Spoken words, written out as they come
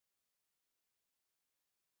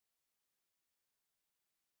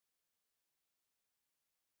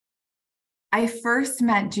I first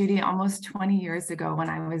met Judy almost 20 years ago when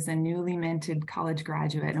I was a newly minted college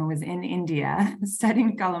graduate and was in India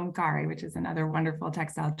studying kalamkari, which is another wonderful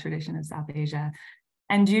textile tradition of South Asia.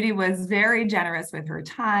 And Judy was very generous with her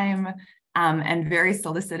time and very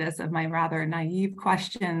solicitous of my rather naive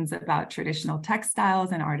questions about traditional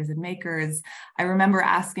textiles and artisan makers. I remember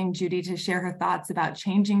asking Judy to share her thoughts about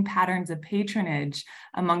changing patterns of patronage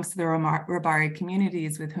amongst the Rabari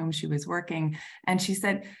communities with whom she was working. And she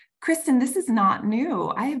said, "Kristen, this is not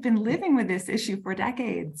new. I have been living with this issue for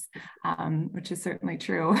decades," which is certainly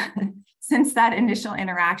true. Since that initial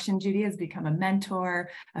interaction, Judy has become a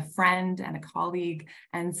mentor, a friend, and a colleague,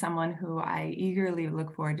 and someone who I eagerly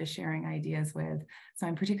look forward to sharing ideas with. So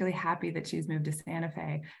I'm particularly happy that she's moved to Santa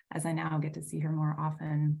Fe, as I now get to see her more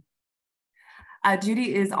often.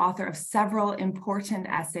 Judy is author of several important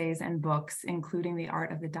essays and books, including The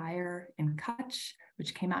Art of the Dyer in Kutch,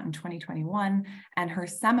 which came out in 2021, and her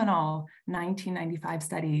seminal 1995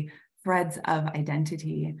 study, Threads of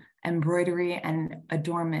Identity, Embroidery and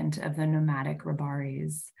Adornment of the Nomadic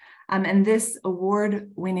Rabaris. And this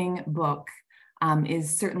award-winning book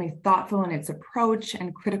is certainly thoughtful in its approach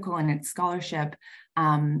and critical in its scholarship,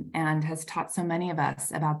 and has taught so many of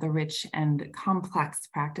us about the rich and complex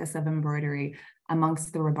practice of embroidery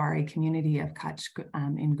amongst the Rabari community of Kutch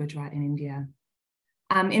in Gujarat in India.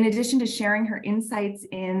 In addition to sharing her insights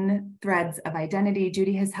in Threads of Identity,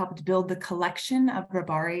 Judy has helped build the collection of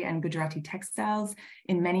Rabari and Gujarati textiles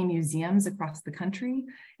in many museums across the country,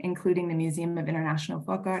 including the Museum of International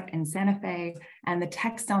Folk Art in Santa Fe and the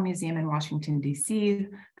Textile Museum in Washington, D.C.,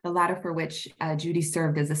 the latter for which Judy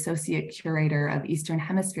served as Associate Curator of Eastern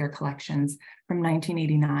Hemisphere collections from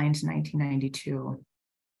 1989 to 1992.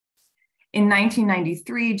 In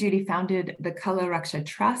 1993, Judy founded the Kala Raksha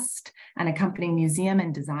Trust, an accompanying museum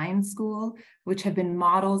and design school, which have been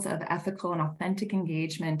models of ethical and authentic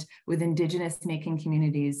engagement with Indigenous making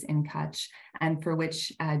communities in Kutch, and for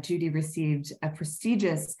which Judy received a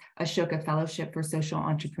prestigious Ashoka Fellowship for Social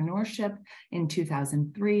Entrepreneurship in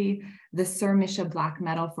 2003, the Sir Misha Black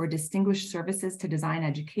Medal for Distinguished Services to Design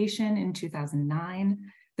Education in 2009,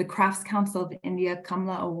 the Crafts Council of India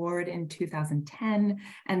Kamla Award in 2010,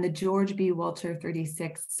 and the George B. Walter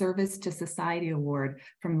 36 Service to Society Award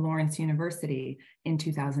from Lawrence University in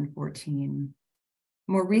 2014.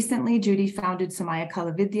 More recently, Judy founded Somaya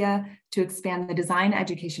Kalavidya to expand the design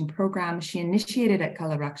education program she initiated at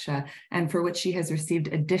Kala Raksha, and for which she has received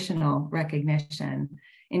additional recognition.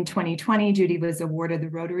 In 2020, Judy was awarded the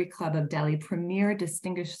Rotary Club of Delhi Premier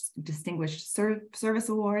Distinguished Service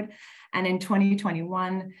Award. And in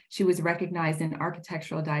 2021, she was recognized in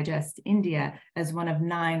Architectural Digest India as one of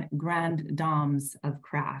 9 Grand Dames of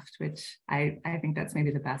Craft, which I think that's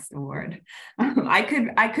maybe the best award.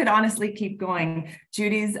 I could honestly keep going.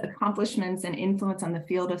 Judy's accomplishments and influence on the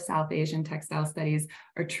field of South Asian textile studies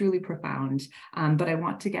are truly profound, but I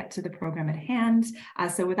want to get to the program at hand.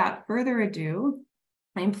 So without further ado,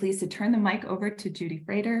 I'm pleased to turn the mic over to Judy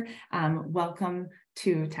Frater. Welcome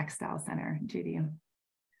to Textile Center, Judy.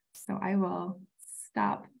 So I will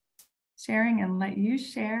stop sharing and let you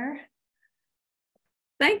share.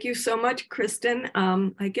 Thank you so much, Kristen.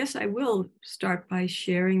 I guess I will start by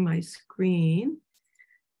sharing my screen.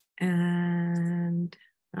 And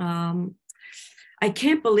I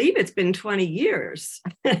can't believe it's been 20 years.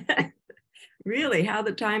 Really, how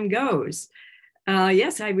the time goes.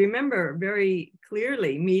 Yes, I remember very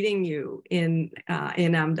clearly meeting you in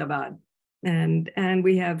Ahmedabad, and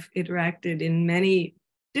we have interacted in many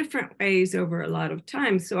different ways over a lot of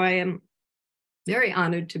time. So I am very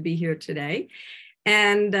honored to be here today,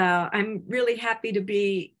 and I'm really happy to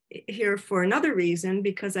be here for another reason,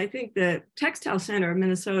 because I think the Textile Center of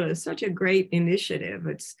Minnesota is such a great initiative.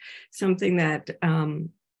 It's something that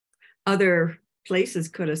other places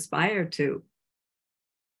could aspire to.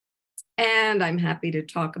 And I'm happy to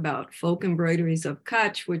talk about folk embroideries of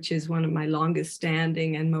Kutch, which is one of my longest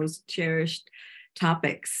standing and most cherished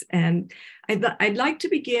topics. And I'd like to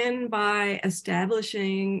begin by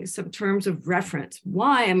establishing some terms of reference.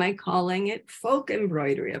 Why am I calling it folk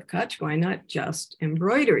embroidery of Kutch? Why not just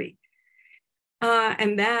embroidery?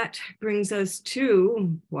 And that brings us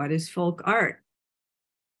to what is folk art?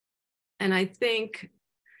 And I think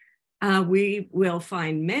we will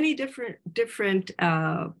find many different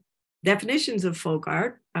definitions of folk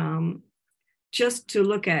art. Just to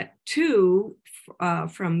look at 2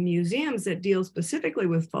 from museums that deal specifically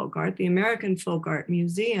with folk art, the American Folk Art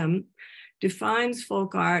Museum defines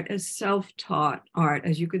folk art as self-taught art,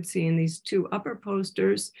 as you could see in these 2 upper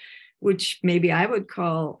posters, which maybe I would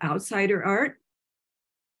call outsider art.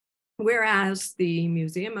 Whereas the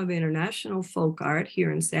Museum of International Folk Art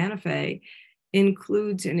here in Santa Fe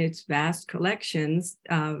includes in its vast collections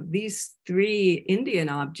these three Indian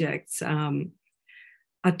objects,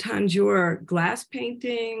 a Tanjore glass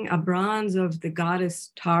painting, a bronze of the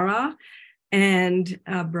goddess Tara, and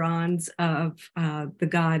a bronze of the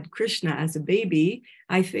god Krishna as a baby.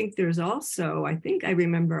 I think I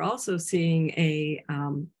remember also seeing a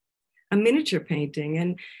miniature painting.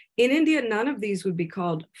 And in India, none of these would be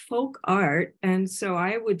called folk art. And so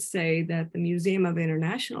I would say that the Museum of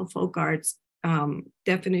International Folk Art's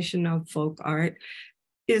definition of folk art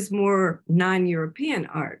is more non-European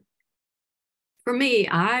art. For me,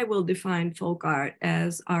 I will define folk art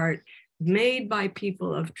as art made by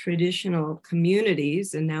people of traditional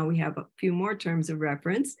communities. And now we have a few more terms of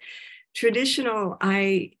reference. Traditional,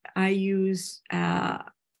 I use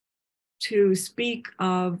to speak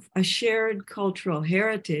of a shared cultural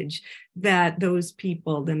heritage that those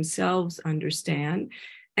people themselves understand.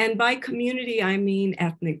 And by community, I mean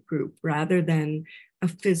ethnic group rather than a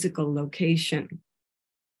physical location.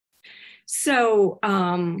 So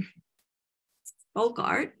folk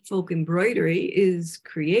art, folk embroidery is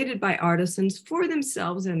created by artisans for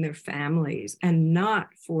themselves and their families and not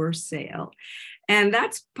for sale. And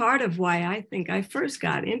that's part of why I think I first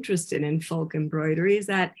got interested in folk embroidery, is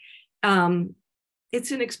that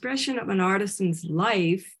it's an expression of an artisan's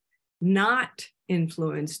life, not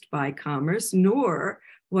influenced by commerce, nor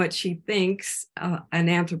what she thinks an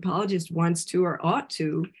anthropologist wants to or ought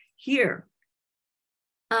to hear.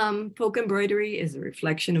 Folk embroidery is a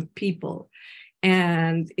reflection of people,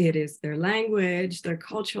 and it is their language, their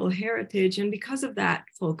cultural heritage, and because of that,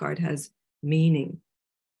 folk art has meaning.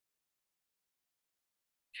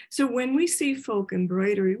 So when we see folk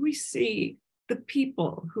embroidery, we see the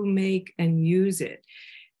people who make and use it.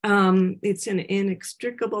 It's an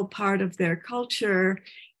inextricable part of their culture,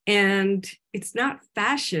 and it's not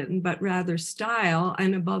fashion, but rather style,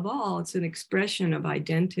 and above all, it's an expression of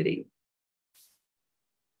identity.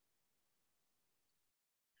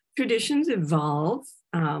 Traditions evolve,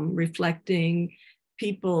 reflecting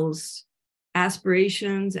people's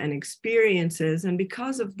aspirations and experiences, and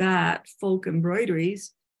because of that, folk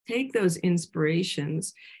embroideries take those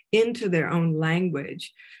inspirations into their own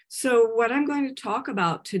language. So what I'm going to talk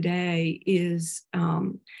about today is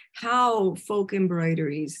how folk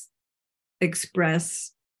embroideries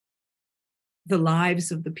express the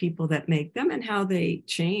lives of the people that make them and how they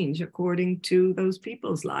change according to those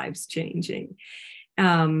people's lives changing.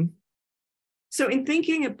 So in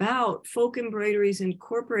thinking about folk embroideries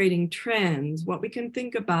incorporating trends, what we can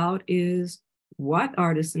think about is what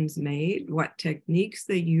artisans made, what techniques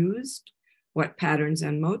they used, what patterns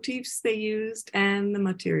and motifs they used, and the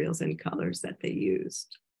materials and colors that they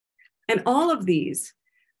used. And all of these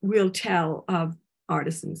will tell of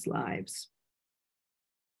artisans' lives.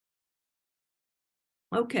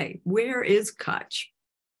 Okay, where is Kutch?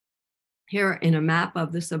 Here in a map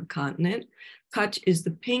of the subcontinent, Kutch is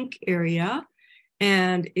the pink area,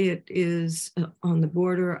 and it is on the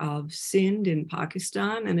border of Sindh in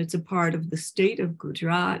Pakistan, and it's a part of the state of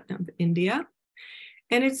Gujarat of India.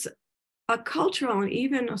 And it's a cultural and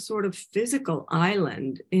even a sort of physical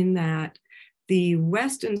island in that the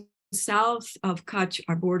west and south of Kutch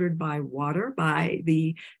are bordered by water, by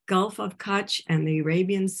the Gulf of Kutch and the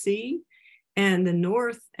Arabian Sea, and the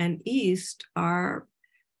north and east are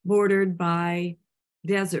bordered by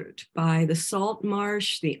desert, by the salt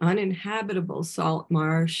marsh, the uninhabitable salt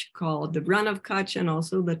marsh called the Run of Kutch, and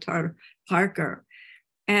also the Tar Parker.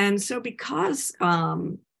 And so because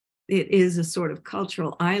it is a sort of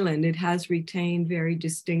cultural island, it has retained very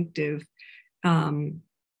distinctive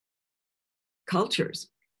cultures.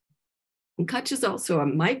 And Kutch is also a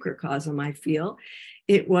microcosm, I feel.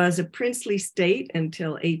 It was a princely state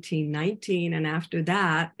until 1819, and after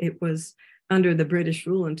that, it was under the British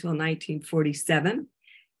rule until 1947.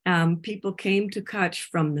 People came to Kutch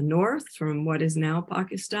from the north, from what is now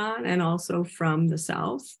Pakistan, and also from the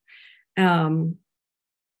south. And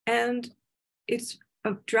it's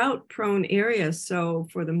a drought-prone area, so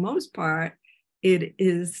for the most part, it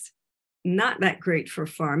is not that great for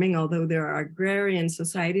farming, although there are agrarian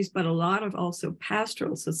societies, but a lot of also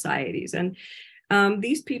pastoral societies. And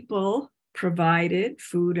these people provided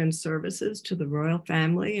food and services to the royal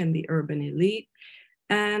family and the urban elite.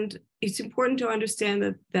 And it's important to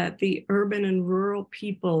understand that the urban and rural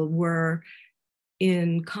people were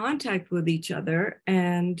in contact with each other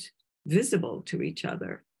and visible to each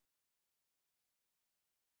other.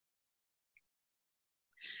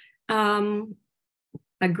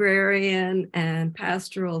 Agrarian and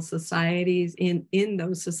pastoral societies, in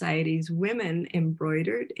those societies, women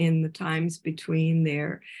embroidered in the times between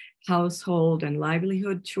their household and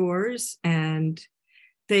livelihood chores, and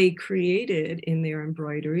They created in their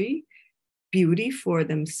embroidery beauty for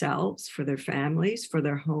themselves, for their families, for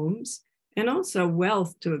their homes, and also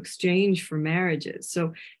wealth to exchange for marriages.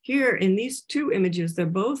 So here in these two images, they're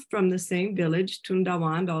both from the same village,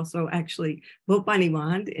 Tundawand, also actually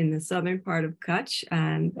Bopaniwand in the southern part of Kutch,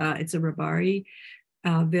 and it's a Rabari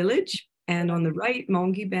village. And on the right,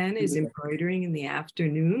 Mongi Ben is embroidering in the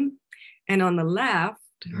afternoon. And on the left,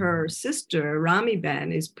 her sister, Rami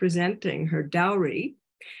Ben, is presenting her dowry,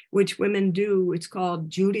 which women do. It's called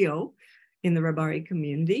Judio in the Rabari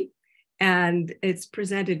community. And it's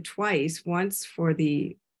presented twice, once for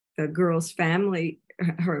the girl's family,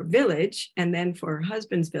 her village, and then for her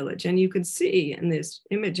husband's village. And you can see in this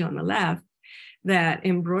image on the left that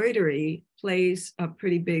embroidery plays a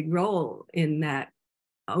pretty big role in that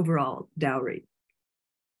overall dowry.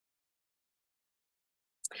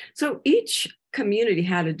 So each community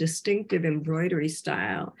had a distinctive embroidery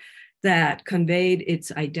style that conveyed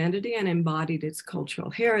its identity and embodied its cultural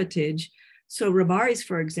heritage. So Rabaris,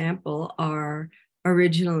 for example, are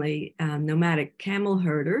originally nomadic camel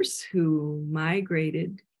herders who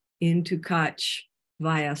migrated into Kutch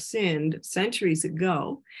via Sindh centuries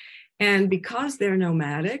ago. And because they're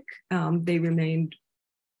nomadic, they remained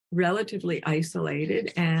relatively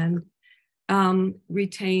isolated and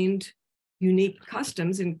retained unique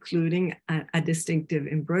customs, including a distinctive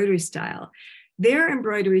embroidery style. Their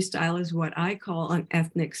embroidery style is what I call an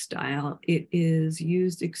ethnic style. It is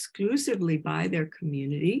used exclusively by their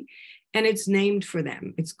community, and it's named for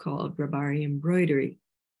them. It's called Rabari embroidery.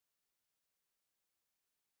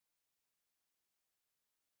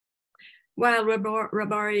 While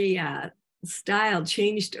Rabari style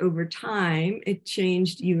changed over time, it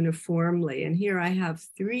changed uniformly. And here I have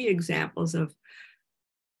 3 examples of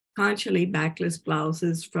Kanchali backless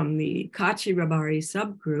blouses from the Kachi Rabari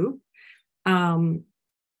subgroup,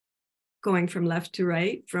 going from left to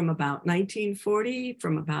right from about 1940,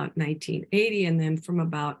 from about 1980, and then from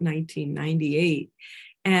about 1998.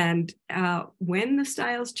 And when the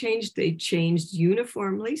styles changed, they changed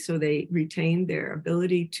uniformly, so they retained their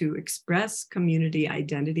ability to express community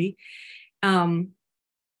identity. But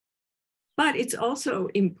it's also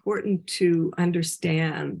important to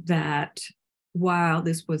understand that while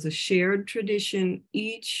this was a shared tradition,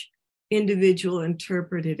 each individual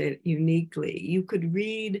interpreted it uniquely. You could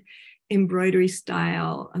read embroidery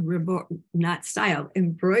style,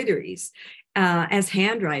 embroideries as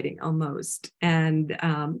handwriting almost. And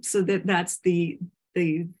so that's the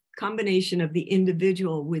combination of the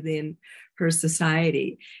individual within her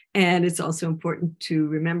society. And it's also important to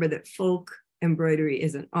remember that folk embroidery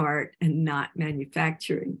is an art and not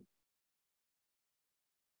manufacturing.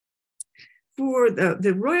 For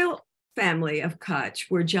the royal family of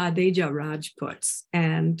Kutch were Jadeja Rajputs,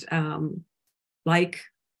 and like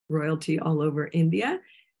royalty all over India,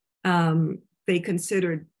 they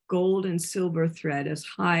considered gold and silver thread as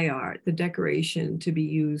high art, the decoration to be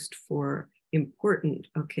used for important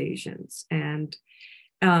occasions. And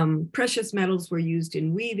precious metals were used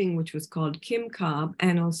in weaving, which was called kimkab,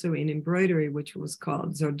 and also in embroidery, which was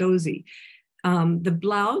called zardozi. The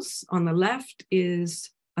blouse on the left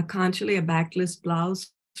is a Kanchali, a backless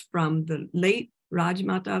blouse from the late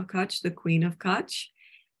Rajmata of Kutch, the Queen of Kutch.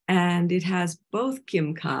 And it has both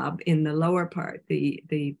kimkab in the lower part,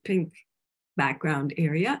 the pink background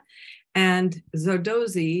area, and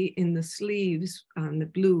zardozi in the sleeves on the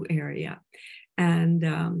blue area. And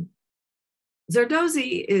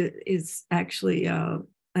zardozi is actually an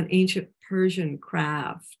ancient Persian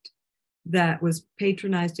craft that was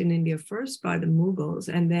patronized in India first by the Mughals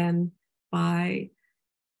and then by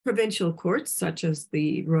provincial courts, such as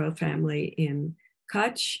the royal family in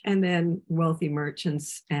Kutch, and then wealthy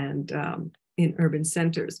merchants and in urban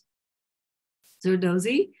centers.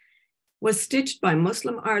 Zardozi was stitched by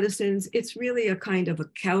Muslim artisans. It's really a kind of a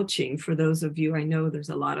couching for those of you, I know there's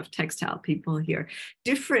a lot of textile people here,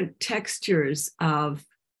 different textures of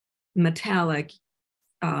metallic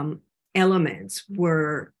elements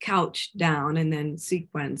were couched down and then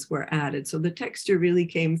sequins were added. So the texture really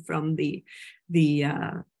came from the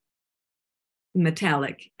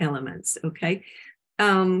metallic elements, okay?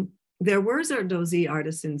 There were Zardozi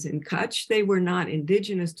artisans in Kutch. They were not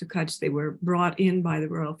indigenous to Kutch. They were brought in by the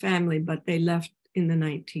royal family, but they left in the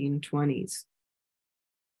 1920s.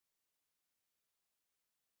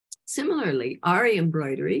 Similarly, Ari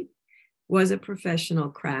embroidery was a professional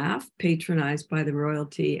craft patronized by the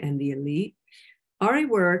royalty and the elite. Ari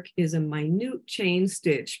work is a minute chain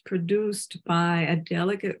stitch produced by a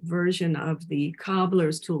delicate version of the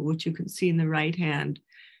cobbler's tool, which you can see in the right-hand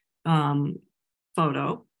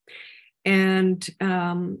photo. And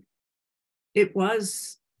it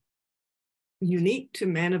was unique to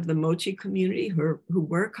men of the mochi community who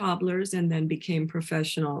were cobblers and then became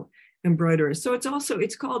professional embroiderers. So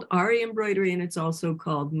it's called Ari embroidery, and it's also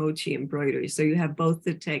called mochi embroidery. So you have both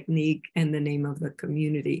the technique and the name of the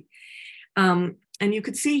community. And you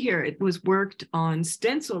could see here, it was worked on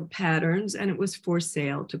stenciled patterns, and it was for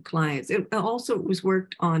sale to clients. It also was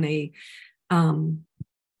worked on a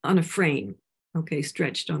frame, okay,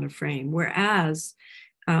 stretched on a frame, whereas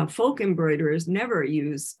folk embroiderers never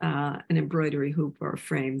use an embroidery hoop or a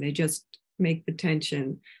frame. They just make the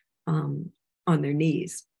tension on their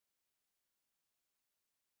knees.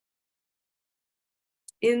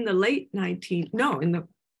 In the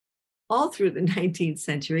all through the 19th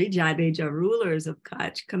century, Jadeja rulers of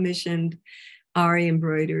Kutch commissioned Ari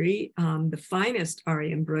embroidery, the finest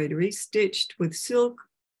Ari embroidery, stitched with silk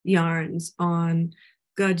yarns on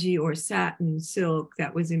gudji or satin silk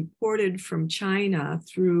that was imported from China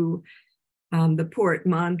through the port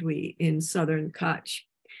Mandwi in southern Kutch.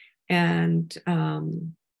 And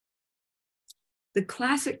the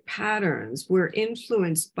classic patterns were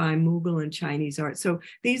influenced by Mughal and Chinese art. So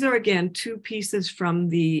these are, again, two pieces from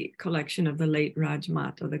the collection of the late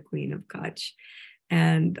Rajmata, the Queen of Kutch.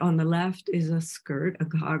 And on the left is a skirt, a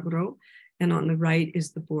ghagro, and on the right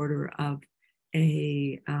is the border of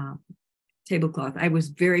a tablecloth. I was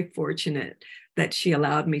very fortunate that she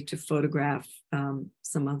allowed me to photograph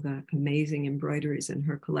some of the amazing embroideries in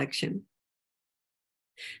her collection.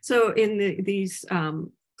 So in these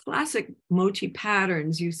classic mochi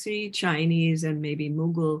patterns, you see Chinese and maybe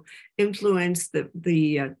Mughal influence,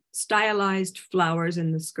 the stylized flowers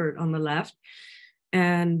in the skirt on the left,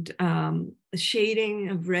 and the shading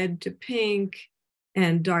of red to pink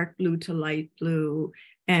and dark blue to light blue.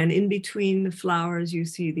 And in between the flowers, you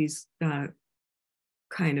see these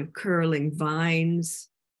kind of curling vines.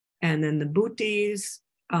 And then the booties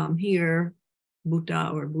here,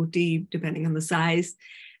 buta or booty, depending on the size,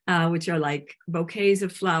 which are like bouquets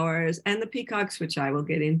of flowers, and the peacocks, which I will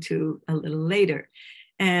get into a little later.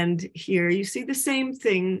 And here you see the same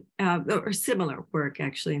thing, or similar work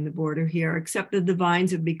actually in the border here, except that the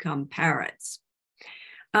vines have become parrots.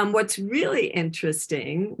 What's really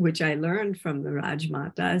interesting, which I learned from the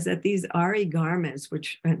Rajmata, is that these Ari garments,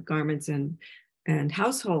 garments and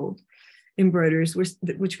household embroideries,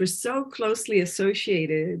 which were so closely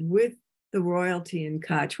associated with the royalty in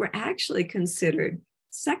Kutch, were actually considered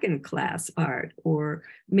second-class art, or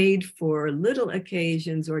made for little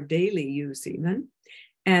occasions or daily use even.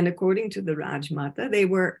 And according to the Rajmata, they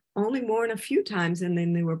were only worn a few times, and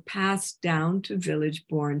then they were passed down to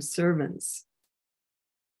village-born servants.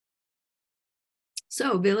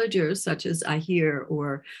 So villagers such as Ahir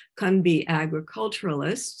or Kanbi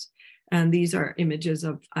agriculturalists, and these are images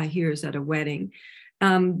of Ahirs at a wedding,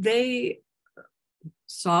 they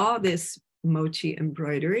saw this mochi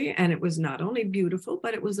embroidery, and it was not only beautiful,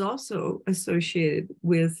 but it was also associated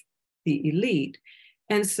with the elite.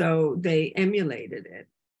 And so they emulated it.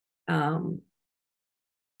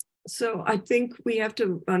 So I think we have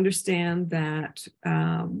to understand that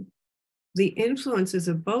the influences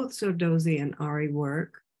of both Zardozi and Ari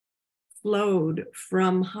work flowed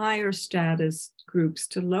from higher status groups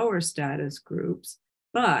to lower status groups,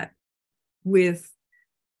 but with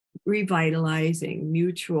revitalizing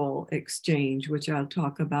mutual exchange, which I'll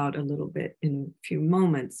talk about a little bit in a few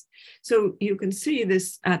moments. So you can see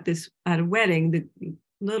this at a wedding. The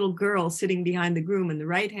little girl sitting behind the groom in the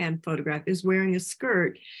right-hand photograph is wearing a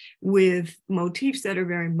skirt with motifs that are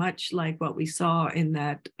very much like what we saw in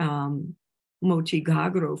that mochi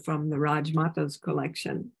ghagro from the Rajmata's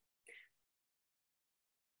collection.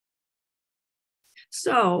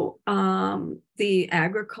 So the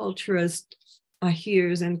agriculturist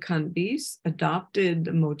Ahirs and Kanbis adopted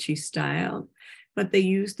the mochi style, but they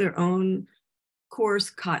used their own coarse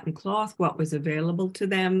cotton cloth, what was available to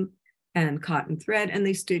them, and cotton thread, and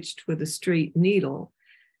they stitched with a straight needle.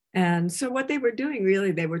 And so what they were doing,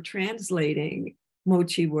 really, they were translating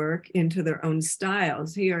mochi work into their own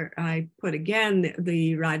styles. Here I put again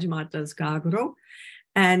the Rajmata's ghagro,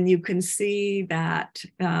 and you can see that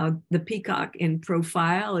the peacock in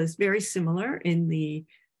profile is very similar in the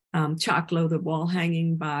chaklo, the wall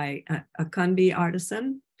hanging by a Kanbi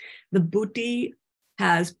artisan. The buti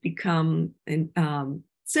has become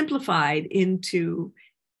simplified into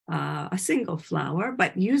a single flower,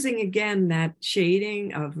 but using again that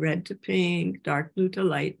shading of red to pink, dark blue to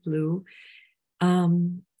light blue.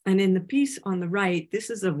 And in the piece on the right, this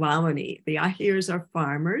is a wawani. The Ahirs are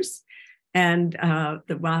farmers, and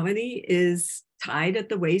the wawani is tied at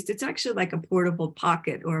the waist. It's actually like a portable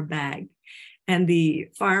pocket or a bag. And the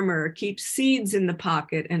farmer keeps seeds in the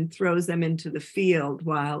pocket and throws them into the field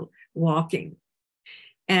while walking.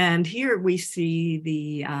 And here we see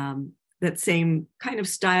the that same kind of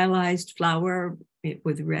stylized flower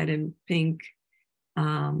with red and pink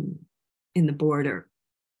in the border.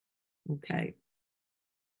 Okay.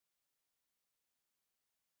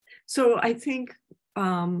 So I think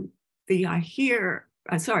the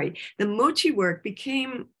mochi work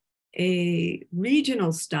became a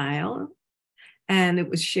regional style, and it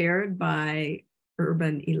was shared by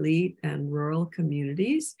urban elite and rural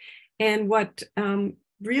communities. And what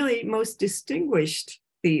really most distinguished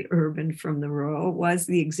the urban from the rural was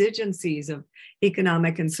the exigencies of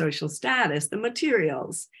economic and social status, the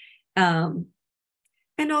materials, and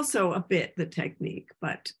also a bit the technique,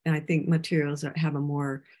 but I think materials have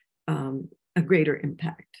a greater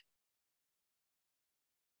impact.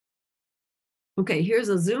 Okay, here's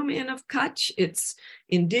a zoom in of Kutch. It's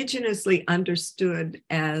indigenously understood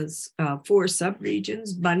as 4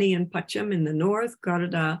 subregions: Bani and Pacham in the north,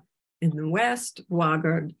 Garda in the west,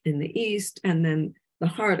 Wagad in the east, and then the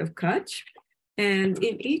heart of Kutch. And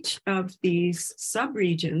in each of these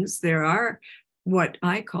subregions, there are what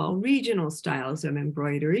I call regional styles of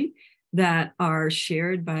embroidery that are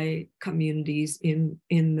shared by communities in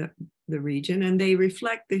the region, and they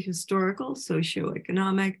reflect the historical,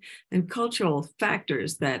 socioeconomic, and cultural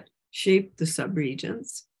factors that shape the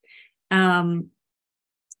subregions.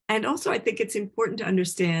 And also, I think it's important to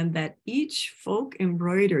understand that each folk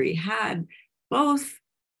embroidery had both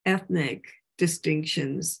ethnic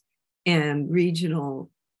distinctions and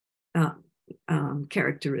regional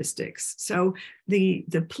characteristics. So the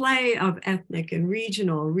play of ethnic and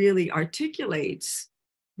regional really articulates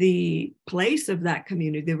the place of that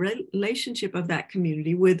community, the relationship of that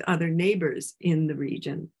community with other neighbors in the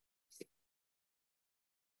region.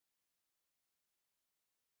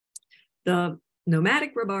 The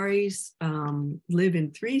nomadic Rabaris live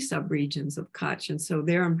in 3 subregions of Kutch, and so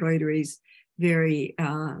their embroideries very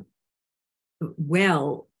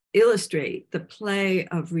well illustrate the play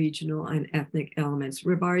of regional and ethnic elements.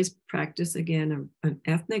 Rabaris practice, again, an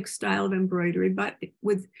ethnic style of embroidery, but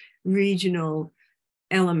with regional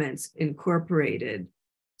elements incorporated.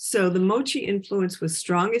 So the mochi influence was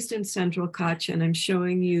strongest in central Kutch, and I'm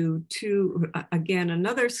showing you again,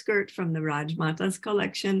 another skirt from the Rajmata's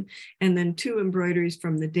collection, and then 2 embroideries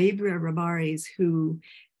from the Debra Rabaris, who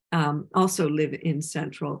also live in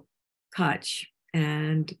central Kutch.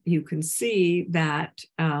 And you can see that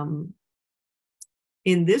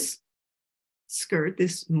in this skirt,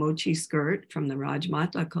 this mochi skirt from the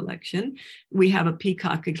Rajmata collection, we have a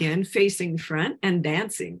peacock again facing front and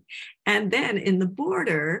dancing. And then in the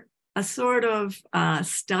border, a sort of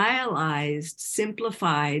stylized,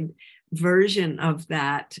 simplified version of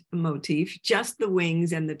that motif, just the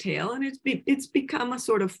wings and the tail, and it's become a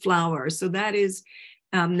sort of flower. So that is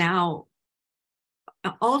now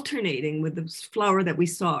alternating with the flower that we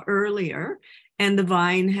saw earlier, and the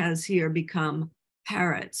vine has here become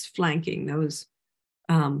parrots flanking those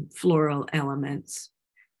floral elements.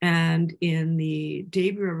 And in the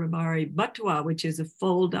Debra Rabari Batwa, which is a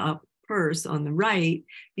fold-up purse on the right,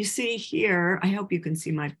 you see here, I hope you can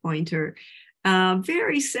see my pointer,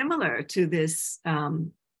 very similar to this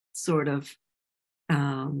sort of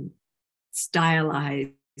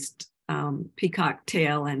stylized peacock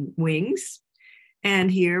tail and wings.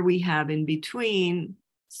 And here we have in between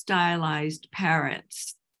stylized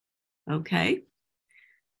parrots, okay?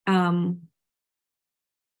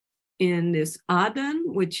 In this Adan,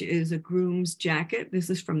 which is a groom's jacket,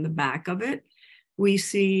 this is from the back of it, we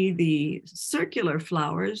see the circular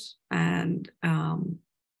flowers. And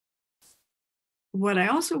what I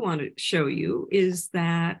also want to show you is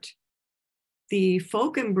that the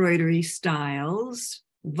folk embroidery styles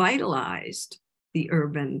vitalized the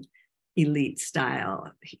urban elite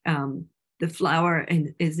style. The flower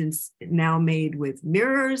is now made with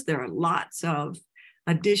mirrors. There are lots of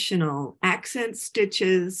additional accent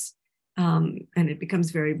stitches, and it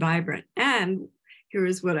becomes very vibrant. And here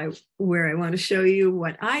is where I want to show you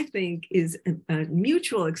what I think is a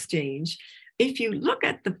mutual exchange. If you look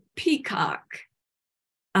at the peacock,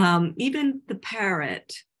 even the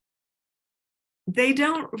parrot, they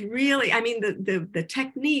don't really, I mean, the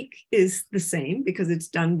technique is the same because it's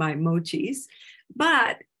done by mochis,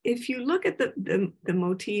 but if you look at the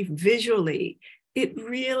motif visually, it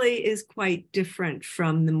really is quite different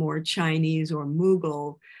from the more Chinese or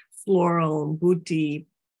Mughal floral, buti,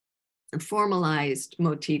 formalized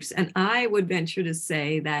motifs. And I would venture to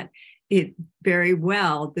say that it very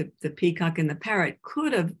well, the peacock and the parrot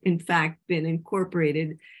could have, in fact, been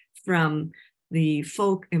incorporated from the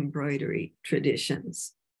folk embroidery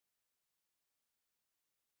traditions.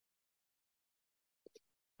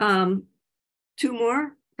 2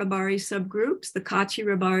 more Rabari subgroups. The Kutch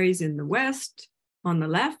Rabaris in the west on the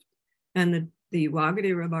left, and the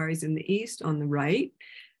Wagadi Rabaris in the east on the right.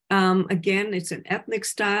 Again, it's an ethnic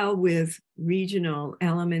style with regional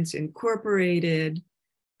elements incorporated,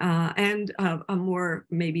 and a more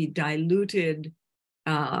maybe diluted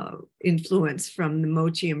influence from the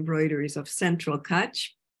mochi embroideries of central Kutch.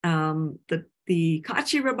 The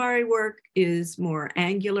Kutch Rabari work is more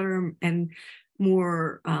angular and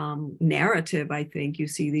more narrative, I think. You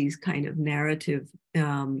see these kind of narrative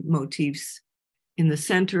motifs in the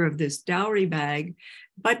center of this dowry bag,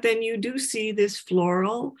 but then you do see this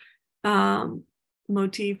floral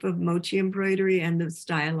motif of mochi embroidery and the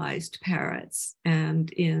stylized parrots.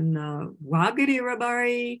 And in Wagadi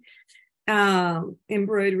Rabari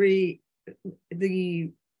embroidery,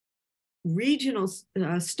 the regional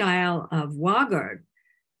style of Wagad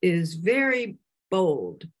is very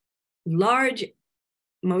bold, large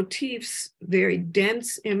motifs, very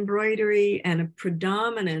dense embroidery, and a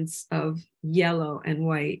predominance of yellow and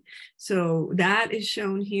white. So that is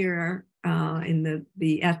shown here in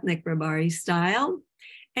the ethnic Rabari style.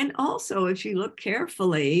 And also, if you look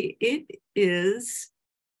carefully, it is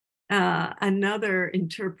another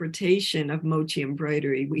interpretation of mochi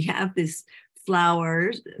embroidery. We have this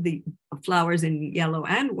flowers, the flowers in yellow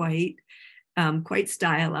and white, quite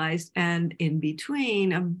stylized, and in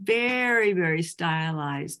between a very, very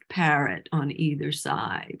stylized parrot on either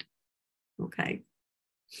side. Okay.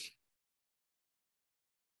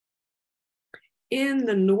 In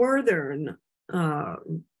the northern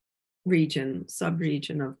region,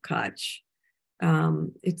 subregion of Kutch,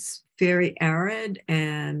 it's very arid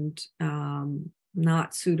and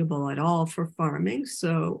not suitable at all for farming.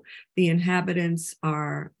 So the inhabitants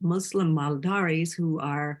are Muslim Maldaris, who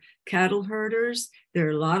are cattle herders. There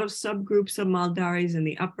are a lot of subgroups of Maldaris. In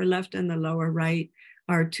the upper left and the lower right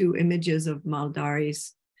are two images of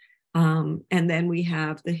Maldaris. And then we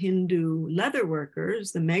have the Hindu leather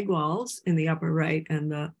workers, the Megwals, in the upper right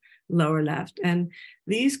and the lower left. And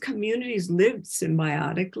these communities lived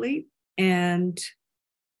symbiotically, and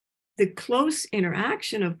the close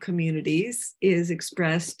interaction of communities is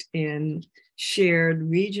expressed in shared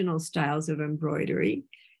regional styles of embroidery.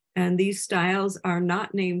 And these styles are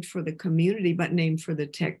not named for the community, but named for the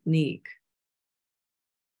technique.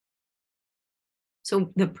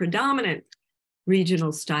 So the predominant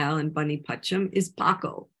regional style in Bani Pacham is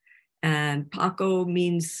Paco. And Paco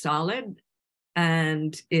means solid,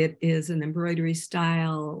 and it is an embroidery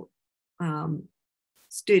style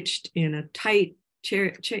stitched in a tight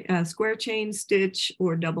square chain stitch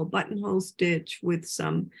or double buttonhole stitch with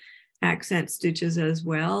some accent stitches as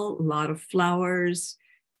well, a lot of flowers.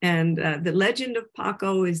 And the legend of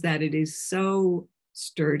Paco is that it is so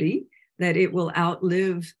sturdy that it will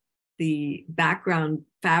outlive the background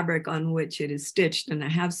fabric on which it is stitched. And I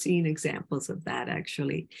have seen examples of that,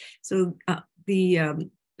 actually. So the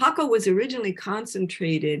Paco was originally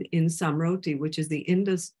concentrated in Samroti, which is the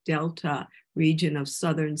Indus Delta region of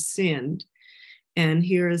southern Sindh. And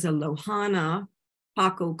here is a Lohana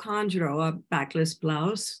Paco Conjuro, a backless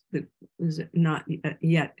blouse that is not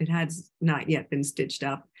yet, it has not yet been stitched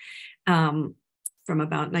up, from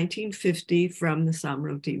about 1950 from the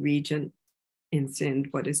Samroti region in Sindh,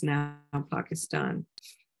 what is now Pakistan.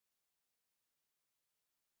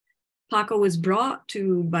 Paco was brought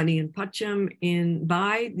to Bani and Pacham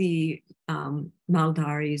by the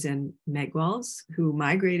Maldaris and Megwals, who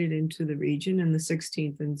migrated into the region in the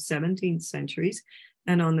 16th and 17th centuries.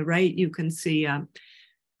 And on the right, you can see a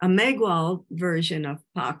Megwal version of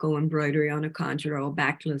Paco embroidery on a conjuro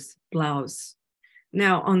backless blouse.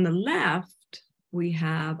 Now, on the left, we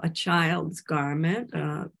have a child's garment,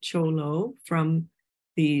 cholo, from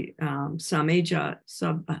the Sameja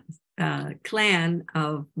clan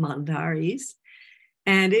of Maldaris,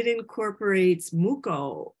 and it incorporates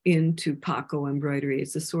muko into Paco embroidery.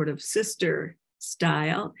 It's a sort of sister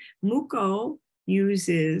style. Muko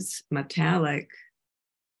uses metallic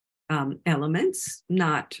elements,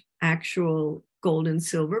 not actual gold and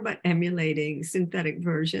silver, but emulating synthetic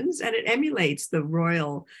versions, and it emulates the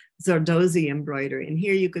royal Zardozi embroidery. And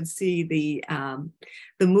here you could see the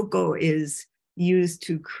muko is used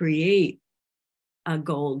to create a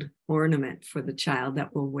gold ornament for the child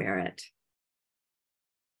that will wear it.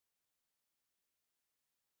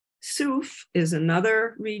 Suf is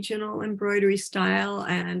another regional embroidery style,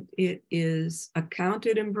 and it is a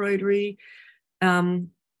counted embroidery.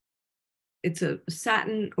 It's a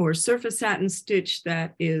satin or surface satin stitch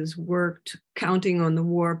that is worked counting on the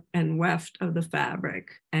warp and weft of the fabric.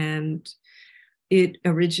 And it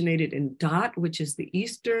originated in Dhat, which is the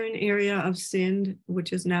eastern area of Sindh,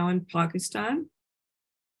 which is now in Pakistan.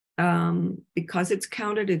 Because it's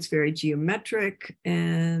counted, it's very geometric.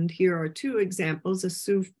 And here are two examples: a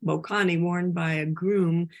suf bokani worn by a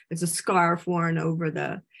groom. It's a scarf worn over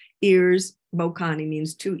the ears. Bokani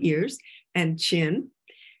means 2 ears and chin.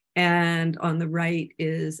 And on the right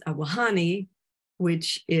is a wahani,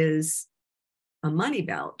 which is a money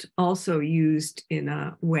belt, also used in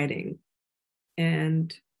a wedding.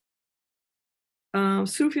 And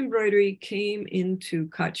Suf embroidery came into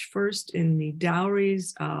Kutch first in the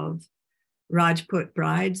dowries of Rajput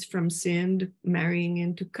brides from Sindh marrying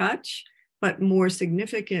into Kutch, but more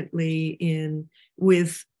significantly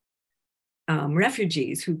with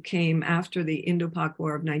refugees who came after the Indo-Pak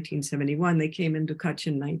War of 1971. They came into Kutch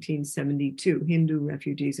in 1972, Hindu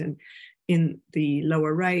refugees. And in the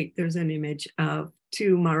lower right, there's an image of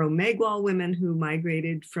 2 Maro Megwal women who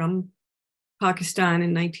migrated from Pakistan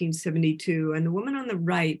in 1972. And the woman on the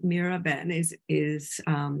right, Mira Ben, is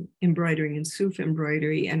embroidering in Suf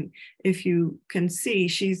embroidery. And if you can see,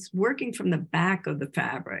 she's working from the back of the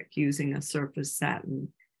fabric using a surface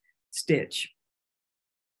satin stitch.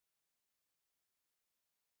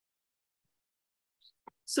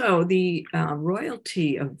 So the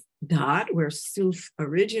royalty of Dhat, where Suf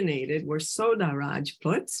originated, were Soda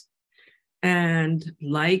Rajputs. And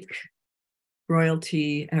like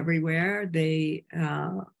royalty everywhere, they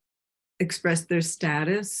expressed their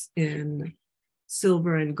status in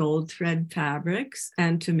silver and gold thread fabrics.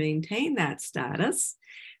 And to maintain that status,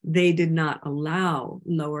 they did not allow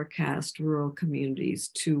lower caste rural communities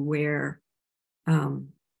to wear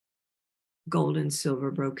gold and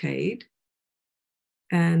silver brocade.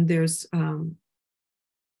 And there's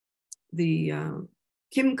the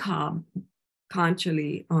Kimkhab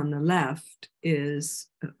Kanchali on the left is,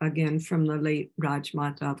 again, from the late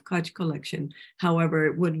Rajmata of Kutch collection.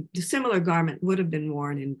 However, the similar garment would have been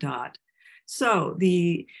worn in Dhat. So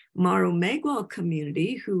the Maro Megwal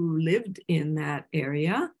community who lived in that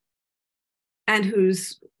area and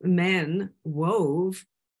whose men wove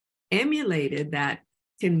emulated that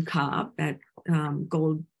Kimkhab, that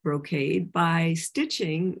gold brocade, by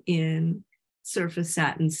stitching in surface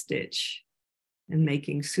satin stitch and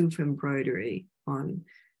making Suf embroidery on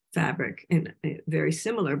fabric in a very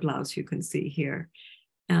similar blouse you can see here.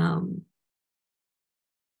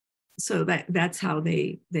 So that's how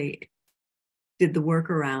they did the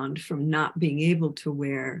workaround from not being able to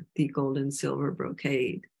wear the gold and silver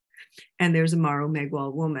brocade. And there's a Maro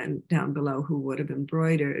Megwal woman down below who would have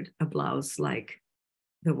embroidered a blouse like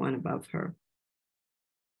the one above her.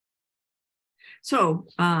 So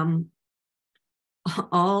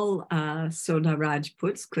all Soda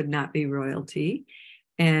Rajputs could not be royalty.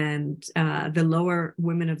 And the lower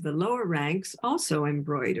women of the lower ranks also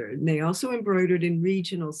embroidered. And they also embroidered in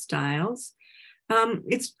regional styles.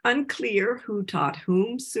 It's unclear who taught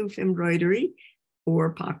whom Suf embroidery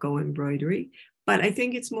or Paco embroidery, but I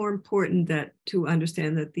think it's more important to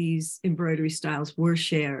understand that these embroidery styles were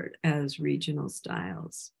shared as regional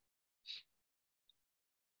styles.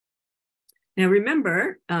 Now,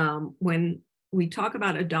 remember, when we talk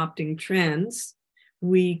about adopting trends,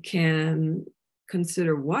 we can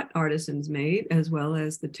consider what artisans made, as well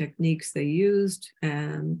as the techniques they used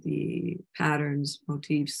and the patterns,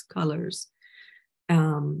 motifs, colors.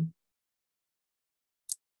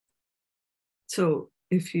 So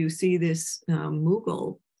if you see this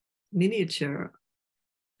Mughal miniature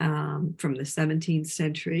from the 17th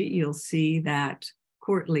century, you'll see that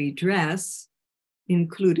courtly dress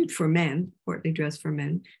included for men, courtly dress for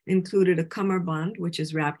men, included a cummerbund, which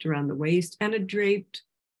is wrapped around the waist, and a draped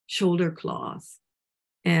shoulder cloth.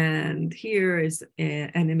 And here is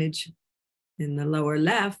an image in the lower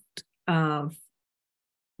left of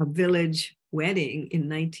a village wedding in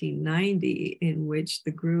 1990 in which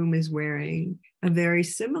the groom is wearing a very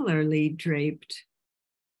similarly draped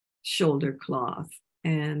shoulder cloth.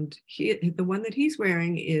 And the one that he's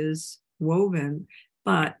wearing is woven,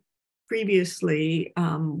 but previously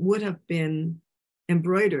would have been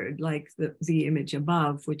embroidered, like the image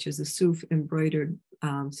above, which is a Suf embroidered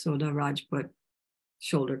Soda Rajput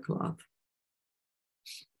shoulder cloth.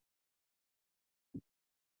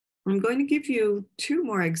 I'm going to give you 2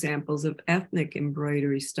 more examples of ethnic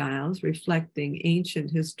embroidery styles reflecting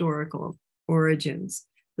ancient historical origins.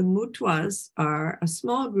 The Mutwas are a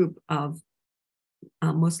small group of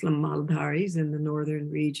Muslim Maldaris in the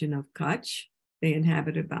northern region of Kutch. They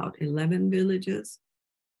inhabit about 11 villages,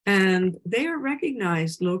 and they are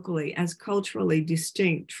recognized locally as culturally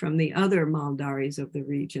distinct from the other Maldaris of the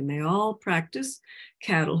region. They all practice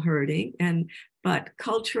cattle herding, but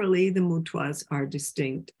culturally the Mutwas are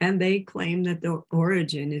distinct, and they claim that their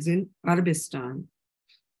origin is in Arabistan.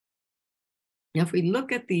 Now, if we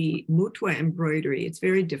look at the Mutwa embroidery, it's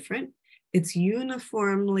very different. It's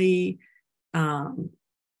uniformly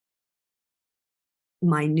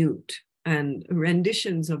minute and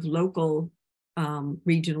renditions of local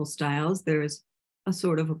regional styles. There's a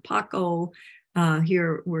sort of a Paco.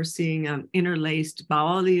 Here we're seeing interlaced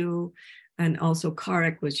baoliu and also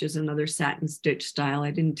karek, which is another satin stitch style.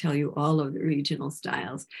 I didn't tell you all of the regional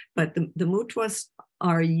styles, but the Mutwas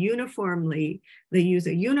are uniformly, they use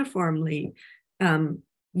a uniformly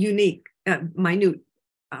unique, minute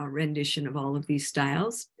rendition of all of these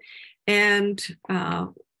styles. And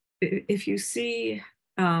if you see,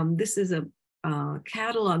 this is a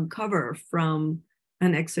catalog cover from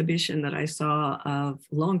an exhibition that I saw a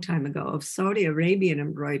long time ago of Saudi Arabian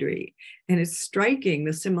embroidery. And it's striking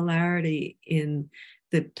the similarity in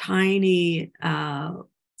the tiny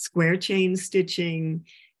square chain stitching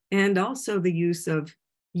and also the use of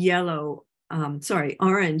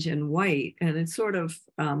orange and white. And it sort of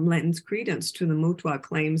lends credence to the Mutwa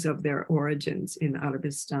claims of their origins in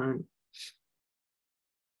Arabistan.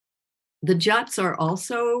 The Jats are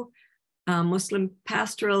also Muslim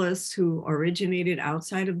pastoralists who originated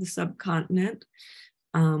outside of the subcontinent.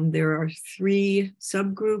 There are 3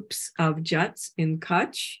 subgroups of Jats in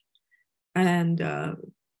Kutch, and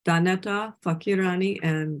Daneta, Fakirani,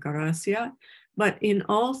 and Garasia. But in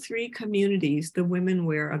all 3 communities, the women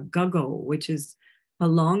wear a guggo, which is a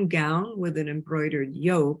long gown with an embroidered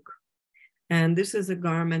yoke. And this is a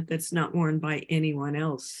garment that's not worn by anyone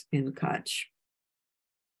else in Kutch.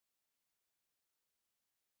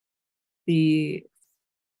 The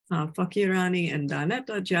Fakirani and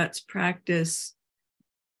Daneta Jats practice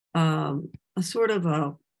a sort of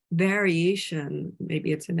a variation,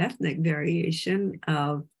 maybe it's an ethnic variation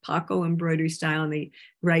of Paco embroidery style. On the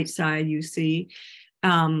right side, you see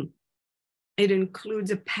it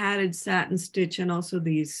includes a padded satin stitch and also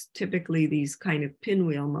typically these kind of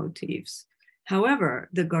pinwheel motifs. However,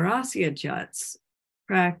 the Garasia Jats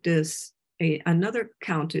practice another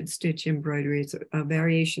counted stitch embroidery. It's a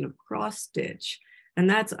variation of cross stitch, and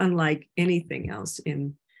that's unlike anything else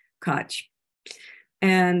in Kutch.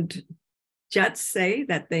 And Jats say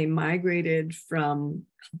that they migrated from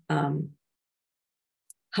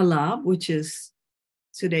Halab, which is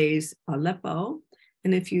today's Aleppo.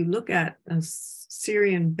 And if you look at a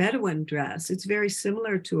Syrian Bedouin dress, it's very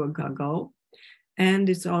similar to a guggo, and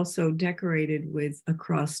it's also decorated with a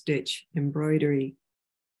cross stitch embroidery.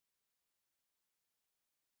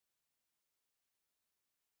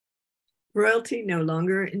 Royalty no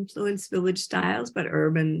longer influenced village styles, but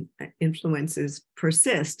urban influences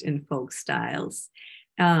persist in folk styles.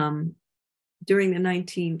 During the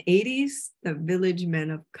 1980s, the village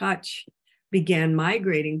men of Kutch began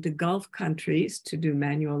migrating to Gulf countries to do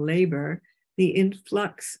manual labor. The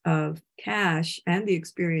influx of cash and the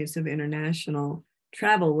experience of international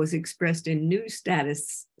travel was expressed in new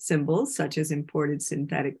status symbols, such as imported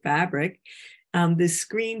synthetic fabric. This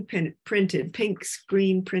pink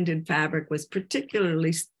screen printed fabric was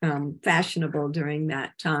particularly fashionable during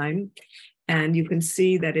that time. And you can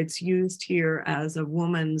see that it's used here as a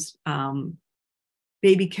woman's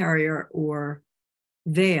baby carrier or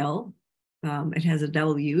veil. It has a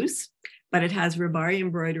double use, but it has ribari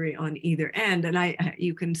embroidery on either end. And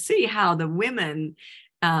you can see how the women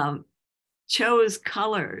chose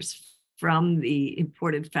colors from the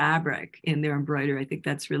imported fabric in their embroidery. I think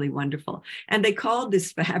that's really wonderful. And they called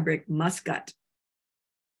this fabric muscat.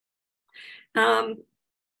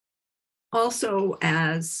 Also,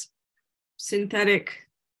 as synthetic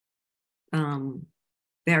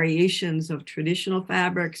variations of traditional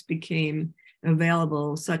fabrics became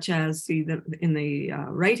available, such as in the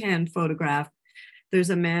right-hand photograph,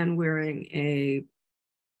 there's a man wearing a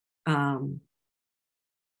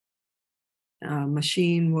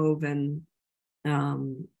machine woven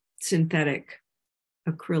synthetic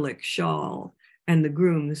acrylic shawl. And the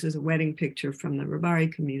groom, this is a wedding picture from the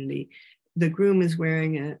Ribari community. The groom is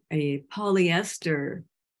wearing a polyester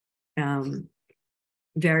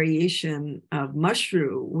variation of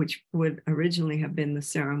mushroom, which would originally have been the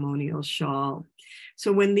ceremonial shawl.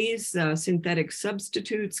 So when these synthetic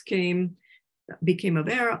substitutes became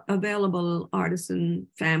available, artisan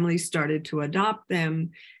families started to adopt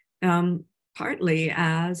them, partly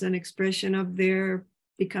as an expression of their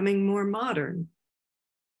becoming more modern.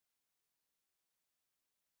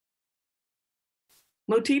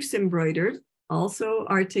 Motifs embroidered also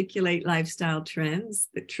articulate lifestyle trends.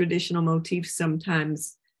 The traditional motifs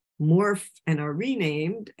sometimes morph and are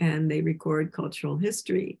renamed, and they record cultural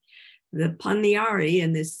history. The Paniari,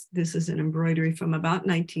 and this is an embroidery from about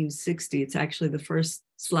 1960. It's actually the first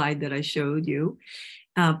slide that I showed you.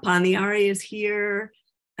 Paniari is here.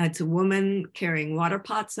 It's a woman carrying water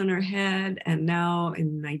pots on her head. And now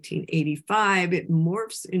in 1985, it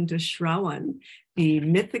morphs into Shravan, the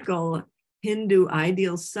mythical Hindu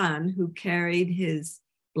ideal son who carried his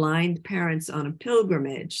blind parents on a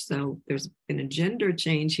pilgrimage. So there's been a gender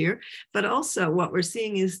change here. But also what we're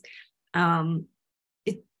seeing is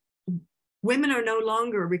women are no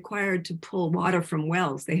longer required to pull water from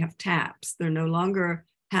wells. They have taps. They're no longer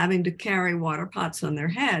having to carry water pots on their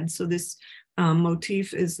head. So this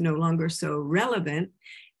motif is no longer so relevant.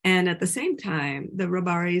 And at the same time, the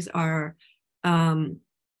rabaris are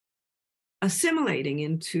assimilating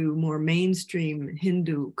into more mainstream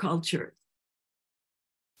Hindu culture.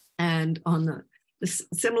 And on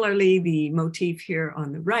similarly, the motif here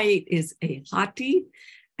on the right is a hathi,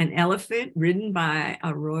 an elephant ridden by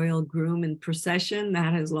a royal groom in procession.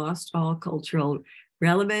 That has lost all cultural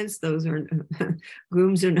relevance. Those are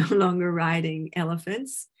grooms are no longer riding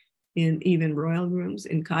elephants, in even royal grooms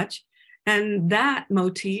in Kutch. And that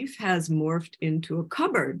motif has morphed into a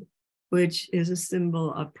cupboard, which is a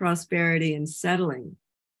symbol of prosperity and settling.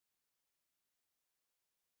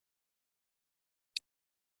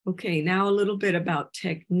 Okay, now a little bit about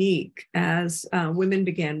technique. As women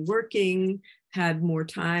began working, had more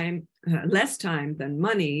time, less time than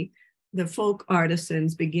money, the folk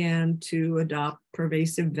artisans began to adopt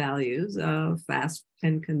pervasive values of fast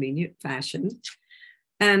and convenient fashion.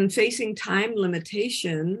 And facing time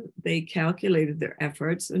limitation, they calculated their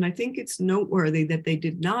efforts. And I think it's noteworthy that they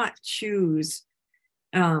did not choose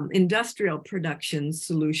industrial production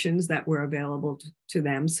solutions that were available to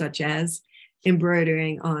them, such as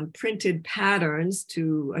embroidering on printed patterns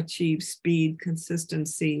to achieve speed,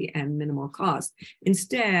 consistency, and minimal cost.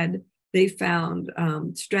 Instead, they found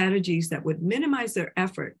strategies that would minimize their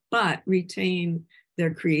effort, but retain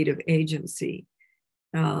their creative agency.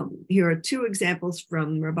 Here are two examples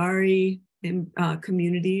from Rabari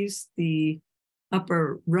communities. The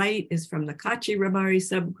upper right is from the Kachi Rabari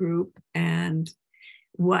subgroup. And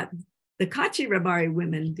what the Kachi Rabari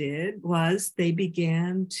women did was they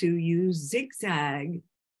began to use zigzag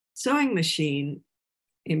sewing machine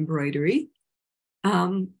embroidery.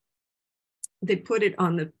 They put it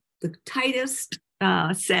on the tightest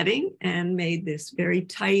setting and made this very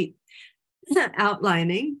tight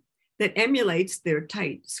outlining that emulates their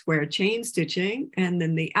tight square chain stitching. And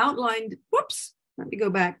then they outlined, whoops, let me go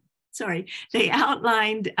back, sorry. They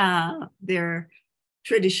outlined their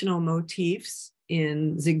traditional motifs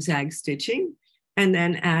in zigzag stitching and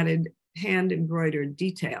then added hand embroidered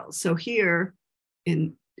details. So here,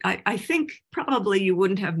 I think probably you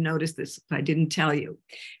wouldn't have noticed this if I didn't tell you.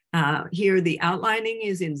 Here the outlining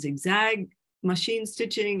is in zigzag machine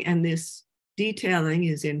stitching and this detailing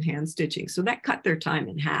is in hand stitching. So that cut their time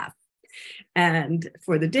in half. And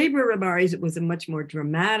for the Debra Rabaris, it was a much more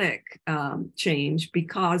dramatic change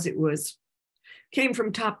because it came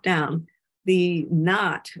from top down. The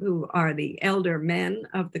Nat, who are the elder men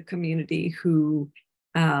of the community who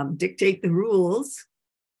dictate the rules,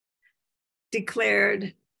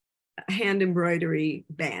 declared a hand embroidery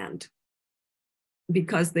banned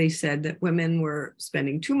because they said that women were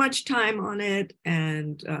spending too much time on it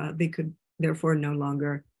and they could therefore no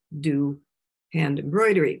longer do hand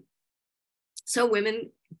embroidery. So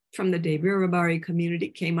women from the Debra Rabari community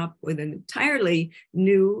came up with an entirely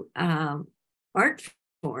new art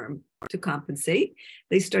form to compensate.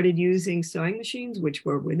 They started using sewing machines, which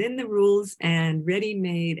were within the rules, and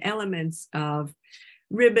ready-made elements of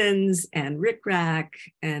ribbons and rickrack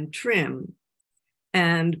and trim.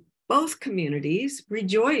 And both communities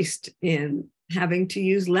rejoiced in having to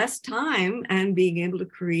use less time and being able to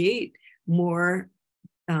create more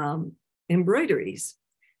embroideries.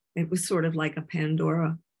 It was sort of like a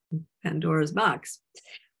Pandora's box.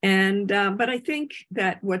 And but I think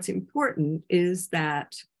that what's important is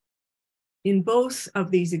that in both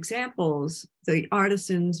of these examples, the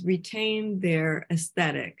artisans retained their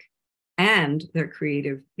aesthetic and their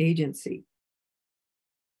creative agency.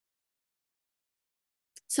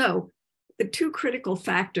 So the two critical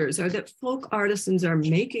factors are that folk artisans are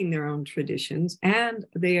making their own traditions and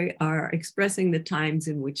they are expressing the times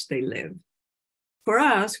in which they live. For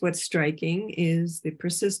us, what's striking is the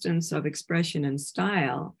persistence of expression and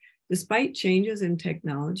style. Despite changes in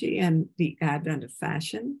technology and the advent of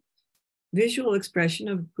fashion, visual expression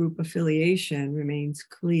of group affiliation remains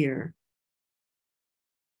clear.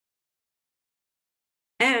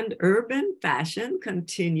 And urban fashion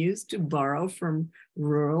continues to borrow from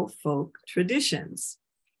rural folk traditions.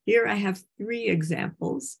 Here I have 3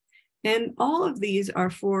 examples, and all of these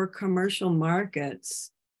are for commercial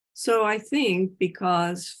markets. So I think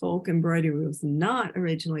because folk embroidery was not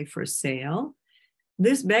originally for sale,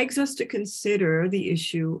 This begs us to consider the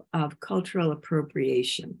issue of cultural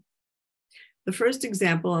appropriation. The first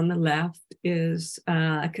example on the left is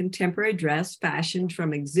a contemporary dress fashioned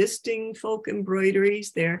from existing folk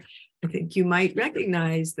embroideries. There, I think you might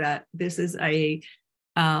recognize that this is a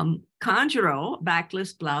Conjuro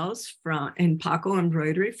backless blouse in Paco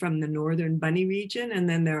embroidery from the Northern Bunny region. And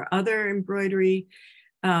then there are other embroidery,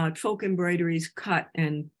 folk embroideries cut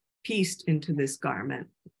and pieced into this garment.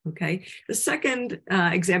 Okay. The second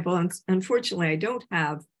example, unfortunately, I don't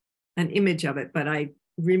have an image of it, but I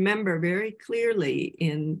remember very clearly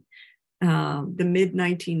in the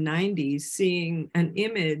mid-1990s seeing an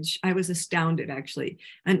image. I was astounded, actually,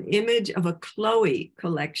 an image of a Chloe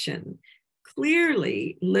collection,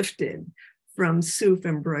 clearly lifted from Souf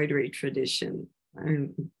embroidery tradition,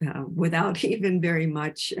 without even very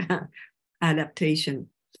much adaptation.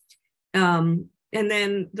 And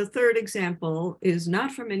then the third example is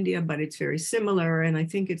not from India, but it's very similar, and I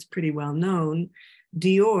think it's pretty well known.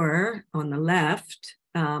 Dior on the left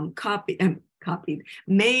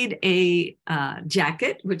made a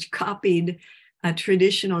jacket which copied a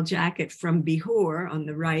traditional jacket from Bihor on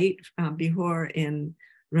the right, Bihor in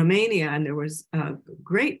Romania, and there was a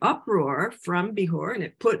great uproar from Bihor, and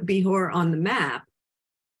it put Bihor on the map.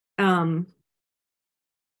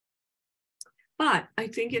 But I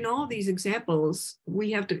think in all these examples,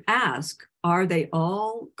 we have to ask, are they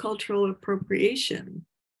all cultural appropriation?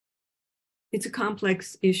 It's a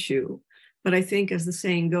complex issue, but I think, as the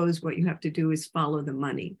saying goes, what you have to do is follow the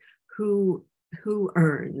money. Who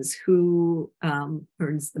earns the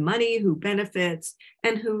money, who benefits,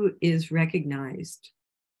 and who is recognized.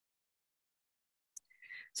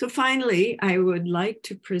 So finally, I would like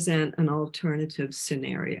to present an alternative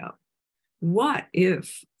scenario. What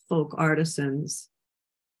if folk artisans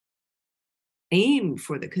aim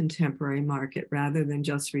for the contemporary market rather than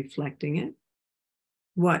just reflecting it?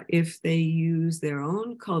 What if they use their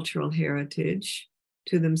own cultural heritage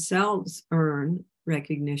to themselves earn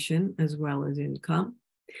recognition as well as income?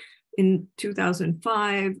 In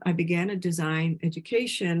 2005, I began a design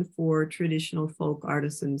education for traditional folk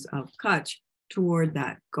artisans of Kutch toward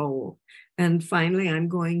that goal. And finally, I'm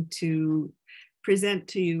going to present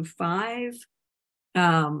to you 5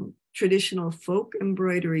 traditional folk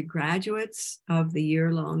embroidery graduates of the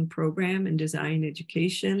year-long program in design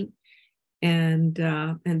education and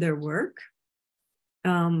their work.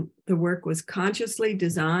 The work was consciously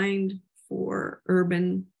designed for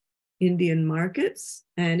urban Indian markets.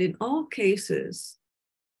 And in all cases,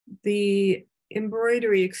 the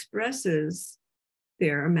embroidery expresses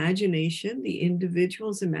their imagination, the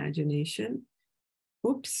individual's imagination,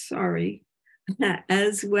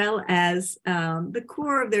 as well as the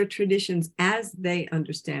core of their traditions as they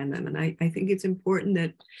understand them. And I think it's important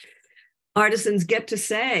that artisans get to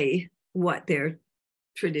say what their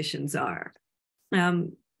traditions are.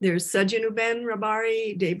 There's Sajanuben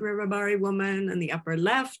Rabari, Debra Rabari woman on the upper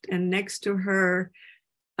left, and next to her,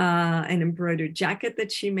 an embroidered jacket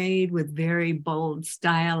that she made with very bold,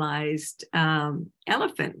 stylized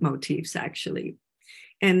elephant motifs, actually.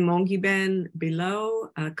 And Mongiben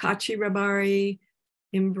below, Kachi Rabari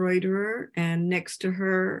embroiderer, and next to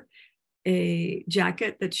her, a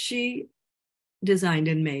jacket that she designed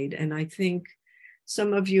and made. And I think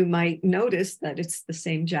some of you might notice that it's the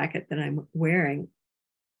same jacket that I'm wearing.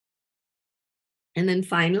 And then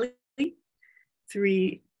finally,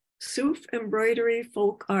 3 Souf embroidery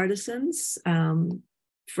folk artisans from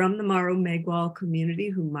the Maro Megwal community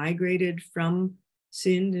who migrated from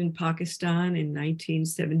Sindh in Pakistan in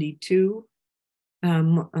 1972.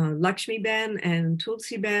 Lakshmi Ben and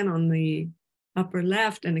Tulsi Ben on the upper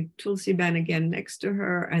left, and Tulsi Ben again next to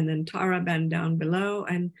her, and then Tara Ben down below,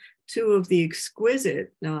 and 2 of the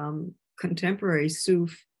exquisite contemporary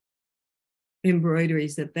Souf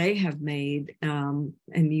embroideries that they have made. And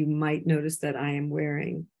you might notice that I am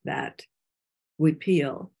wearing that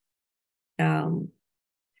wipil.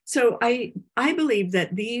 So I believe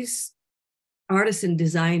that these artisan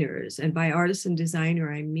designers, and by artisan designer,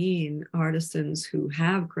 I mean artisans who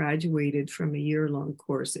have graduated from a year-long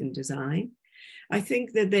course in design, I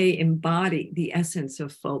think that they embody the essence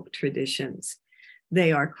of folk traditions.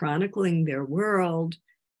 They are chronicling their world,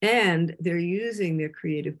 and they're using their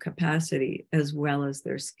creative capacity as well as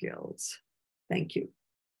their skills. Thank you.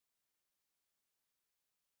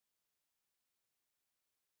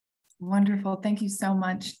 Wonderful. Thank you so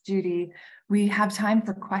much, Judy. We have time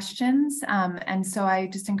for questions. And so I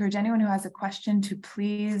just encourage anyone who has a question to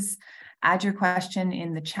please add your question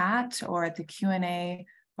in the chat or at the Q&A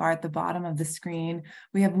bar at the bottom of the screen.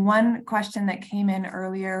 We have one question that came in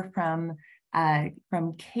earlier from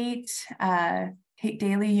Kate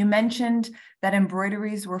Daly, you mentioned that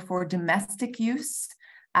embroideries were for domestic use.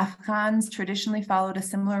 Afghans traditionally followed a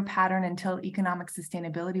similar pattern until economic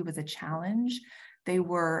sustainability was a challenge. They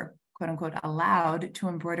were, quote unquote, allowed to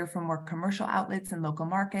embroider for more commercial outlets and local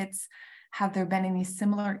markets. Have there been any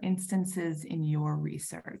similar instances in your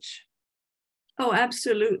research? Oh,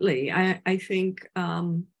 absolutely. I think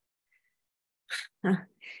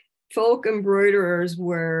folk embroiderers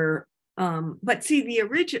were, but see,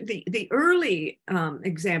 the early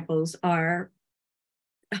examples are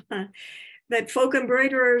that folk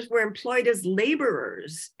embroiderers were employed as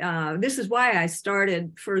laborers. This is why I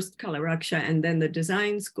started first Kala Raksha and then the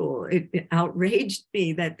design school. It outraged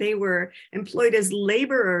me that they were employed as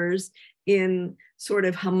laborers in sort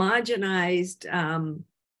of homogenized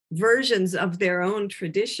versions of their own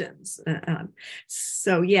traditions.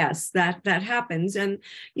 So yes, that happens. And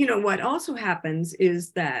you know what also happens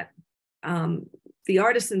is that the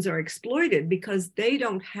artisans are exploited because they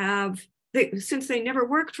don't have, since they never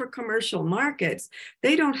worked for commercial markets,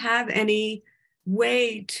 they don't have any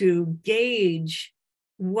way to gauge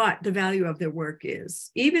what the value of their work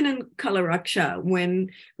is. Even in Kala Raksha,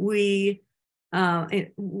 when we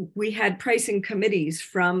had pricing committees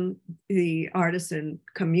from the artisan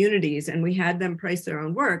communities and we had them price their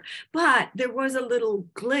own work, but there was a little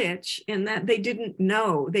glitch in that they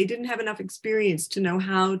didn't have enough experience to know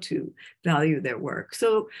how to value their work.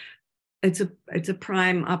 So it's a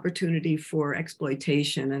prime opportunity for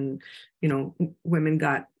exploitation, and you know, women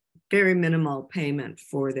got very minimal payment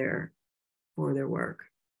for their work.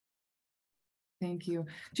 Thank you,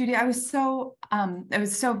 Judy. There's several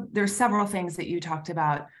things that you talked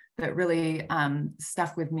about that really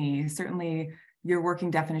stuck with me. Certainly your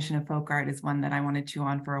working definition of folk art is one that I want to chew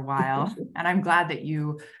on for a while. And I'm glad that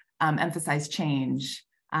you emphasize change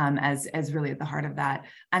as really at the heart of that.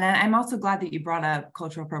 And I'm also glad that you brought up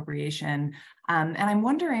cultural appropriation. And I'm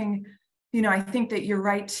wondering, you know, I think that you're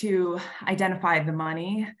right to identify the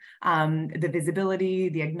money, the visibility,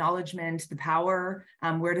 the acknowledgement, the power.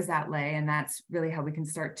 Where does that lay? And that's really how we can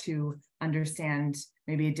start to understand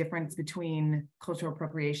maybe a difference between cultural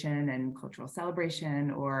appropriation and cultural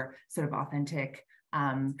celebration, or sort of authentic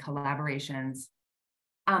collaborations.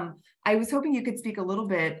 I was hoping you could speak a little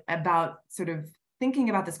bit about sort of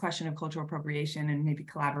thinking about this question of cultural appropriation and maybe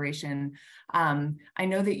collaboration. I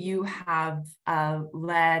know that you have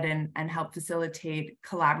led and helped facilitate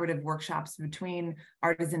collaborative workshops between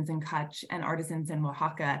artisans in Kutch and artisans in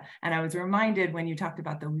Oaxaca. And I was reminded when you talked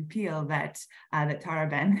about the Huipil that Tara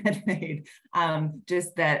Ben had made,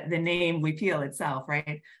 just the name Huipil itself,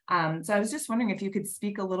 right? So I was just wondering if you could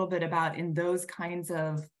speak a little bit about in those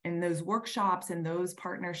workshops, in those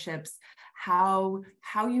partnerships, how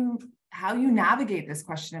you navigate this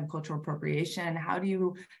question of cultural appropriation. How do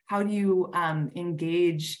you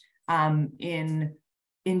engage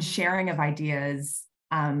in sharing of ideas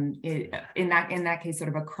in that case, sort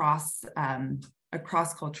of across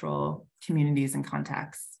cultural communities and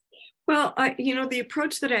contexts? Well, you know, the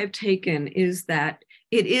approach that I've taken is that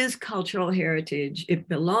it is cultural heritage. It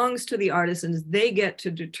belongs to the artisans. They get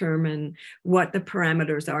to determine what the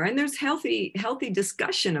parameters are. And there's healthy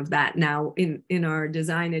discussion of that now in our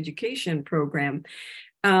design education program.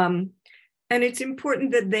 And it's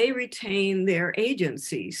important that they retain their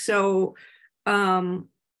agency. So in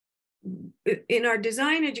our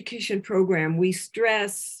design education program, we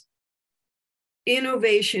stress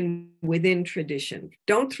innovation within tradition.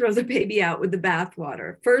 Don't throw the baby out with the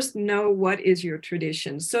bathwater. First, know what is your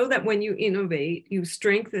tradition so that when you innovate, you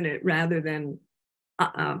strengthen it rather than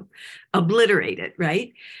obliterate it,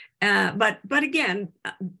 right? But again,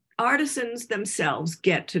 artisans themselves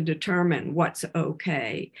get to determine what's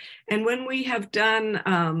okay. And when we have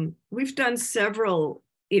done, we've done several,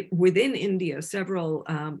 within India, several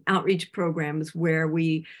outreach programs where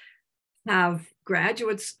we have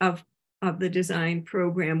graduates of the design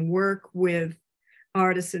program work with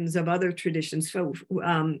artisans of other traditions. So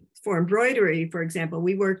for embroidery, for example,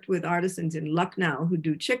 we worked with artisans in Lucknow who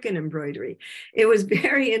do chicken embroidery. It was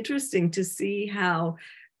very interesting to see how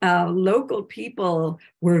local people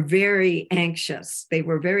were very anxious. They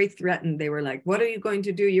were very threatened. They were like, what are you going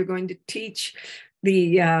to do? You're going to teach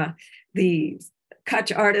the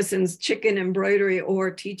Kutch artisans chicken embroidery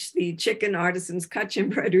or teach the chicken artisans Kutch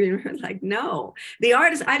embroidery? And we're like, no. The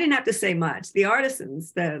artists, I didn't have to say much. The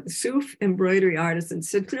artisans, the Suf embroidery artisans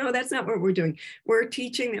said, no, that's not what we're doing. We're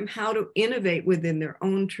teaching them how to innovate within their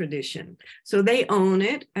own tradition. So they own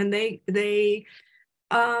it, and they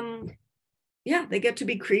get to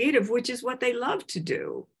be creative, which is what they love to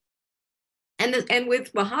do. And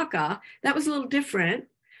with Oaxaca, that was a little different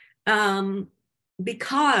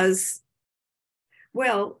because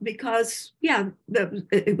Well, because yeah,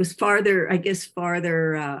 it was farther, I guess,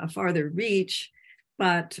 farther reach,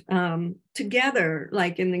 but together,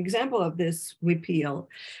 like in the example of this Wipil,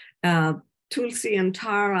 Tulsi and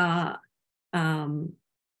Tara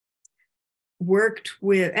worked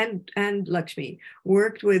with, and Lakshmi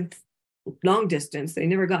worked with long distance. They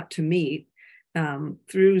never got to meet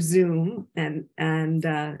through Zoom and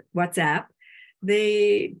WhatsApp.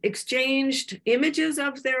 They exchanged images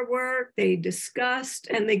of their work, they discussed,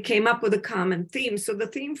 and they came up with a common theme. So the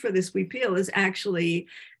theme for this Wipil is actually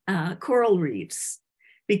coral reefs,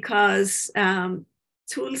 because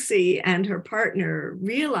Tulsi and her partner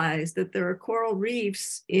realized that there are coral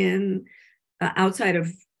reefs in outside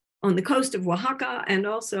of, on the coast of Oaxaca and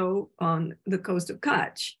also on the coast of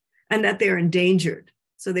Kutch, and that they're endangered.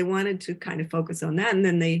 So they wanted to kind of focus on that, and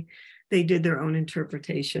then they did their own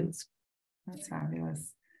interpretations. That's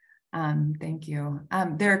fabulous. Thank you.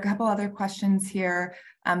 There are a couple other questions here.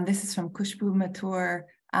 This is from Kushbu Mathur.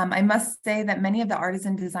 I must say that many of the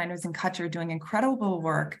artisan designers in Kutch are doing incredible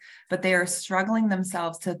work, but they are struggling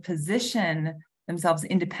themselves to position themselves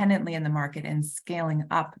independently in the market and scaling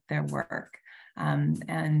up their work.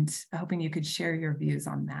 And hoping you could share your views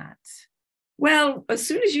on that. Well, as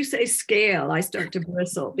soon as you say scale, I start to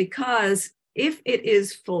bristle, because if it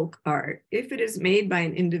is folk art, if it is made by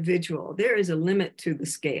an individual, there is a limit to the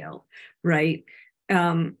scale, right?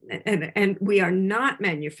 And we are not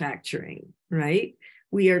manufacturing, right?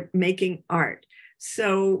 We are making art.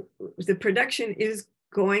 So the production is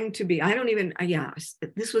going to be, I don't even, yeah,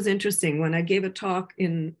 this was interesting. When I gave a talk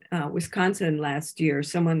in Wisconsin last year,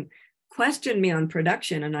 someone questioned me on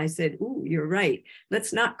production, and I said, ooh, you're right.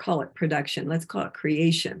 Let's not call it production. Let's call it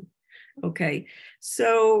creation. Okay.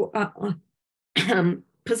 So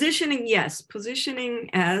positioning, yes, positioning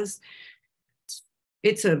as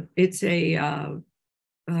it's a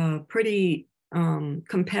pretty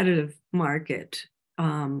competitive market.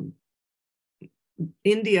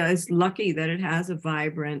 India is lucky that it has a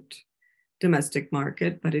vibrant domestic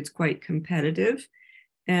market, but it's quite competitive.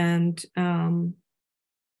 And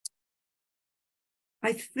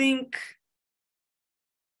I think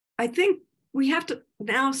we have to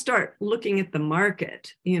now start looking at the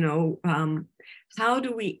market. You know, how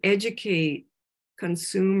do we educate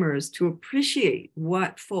consumers to appreciate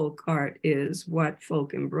what folk art is, what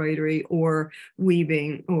folk embroidery or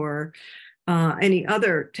weaving or any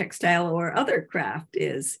other textile or other craft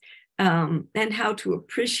is, and how to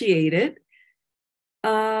appreciate it.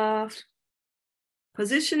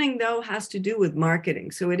 Positioning, though, has to do with marketing.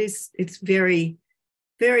 So it's very,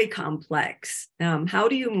 very complex. How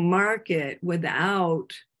do you market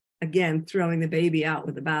without, again, throwing the baby out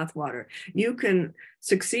with the bathwater? You can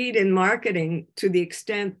succeed in marketing to the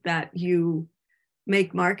extent that you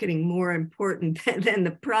make marketing more important than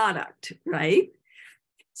the product, right?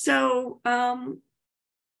 So I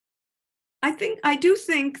do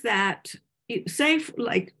think that, say,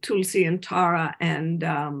 like Tulsi and Tara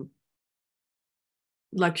and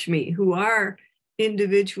Lakshmi, who are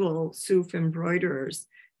individual Suf embroiderers,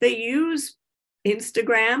 they use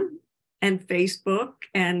Instagram and Facebook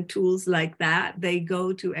and tools like that. They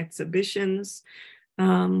go to exhibitions.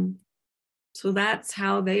 So that's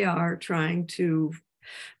how they are trying to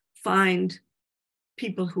find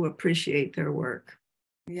people who appreciate their work.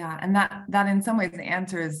 Yeah, and that in some ways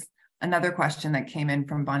answers another question that came in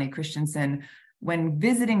from Bonnie Christensen. When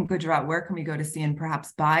visiting Gujarat, where can we go to see and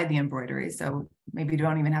perhaps buy the embroidery? So maybe you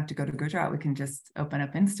don't even have to go to Gujarat. We can just open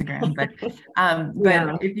up Instagram. But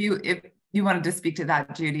Yeah. if you wanted to speak to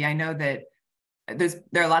that, Judy, I know that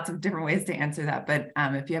there are lots of different ways to answer that. But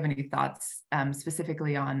if you have any thoughts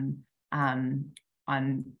specifically on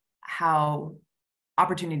how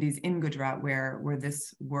opportunities in Gujarat where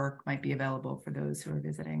this work might be available for those who are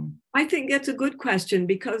visiting? I think that's a good question,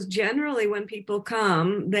 because generally when people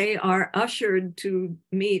come, they are ushered to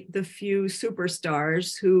meet the few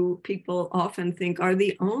superstars who people often think are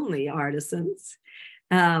the only artisans.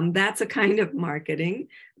 That's a kind of marketing,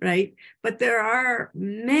 right? But there are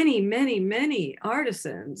many, many, many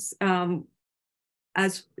artisans,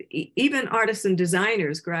 as even artisan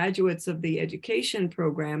designers, graduates of the education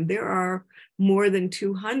program. There are more than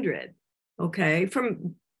 200, okay,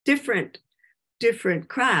 from different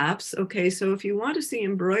crafts. Okay, so if you want to see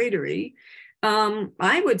embroidery,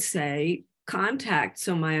 I would say contact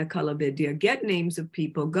Somaya Kalavidya, get names of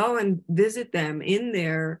people, go and visit them in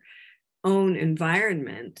their own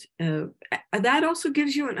environment. That also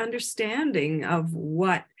gives you an understanding of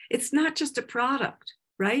what, it's not just a product,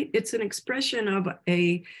 right? It's an expression of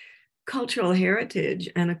a cultural heritage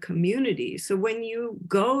and a community. So when you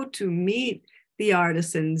go to meet the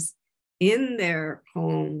artisans in their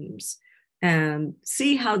homes, and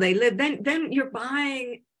see how they live. Then you're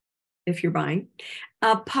buying, if you're buying,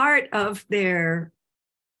 a part of an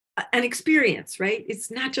experience, right? It's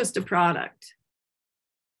not just a product.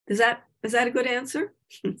 Is that a good answer?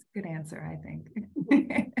 It's a good answer, I think.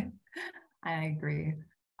 I agree.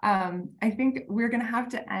 I think we're going to have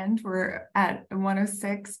to end. We're at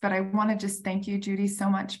 1:06, but I want to just thank you, Judy, so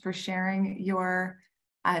much for sharing your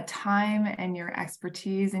time and your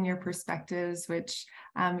expertise and your perspectives, which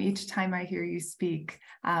each time I hear you speak,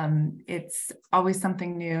 it's always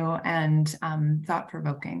something new and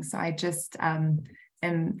thought-provoking. So I just am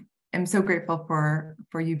so grateful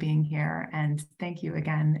for you being here, and thank you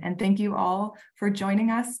again. And thank you all for joining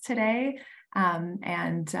us today.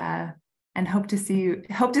 And hope to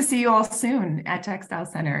see you all soon at Textile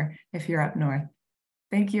Center if you're up north.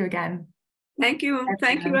 Thank you again. Thank you.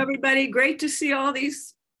 Thank you, everybody. Great to see all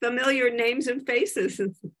these familiar names and faces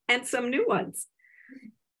and some new ones.